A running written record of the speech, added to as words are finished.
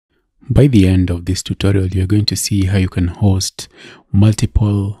By the end of this tutorial, you're going to see how you can host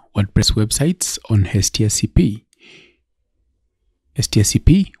multiple WordPress websites on HestiaCP.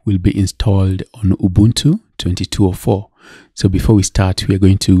 HestiaCP will be installed on Ubuntu 22.04. So before we start, we are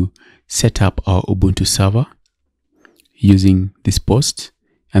going to set up our Ubuntu server using this post,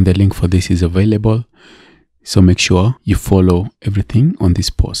 and the link for this is available. So make sure you follow everything on this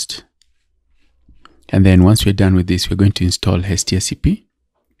post. And then once we're done with this, we're going to install HestiaCP.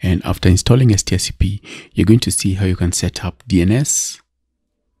 And after installing HestiaCP, you're going to see how you can set up DNS.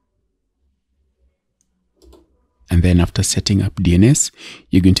 And then after setting up DNS,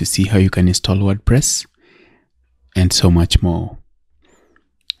 you're going to see how you can install WordPress and so much more.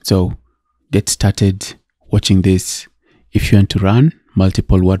 So get started watching this. If you want to run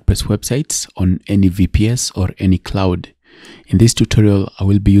multiple WordPress websites on any VPS or any cloud. In this tutorial, I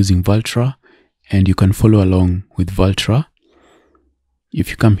will be using Vultr, and you can follow along with Vultr. If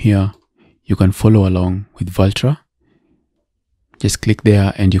you come here, you can follow along with Vultr. Just click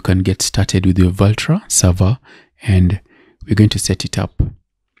there and you can get started with your Vultr server, and we're going to set it up.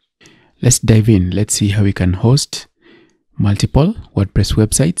 Let's dive in. Let's see how we can host multiple WordPress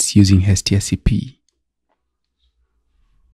websites using HestiaCP.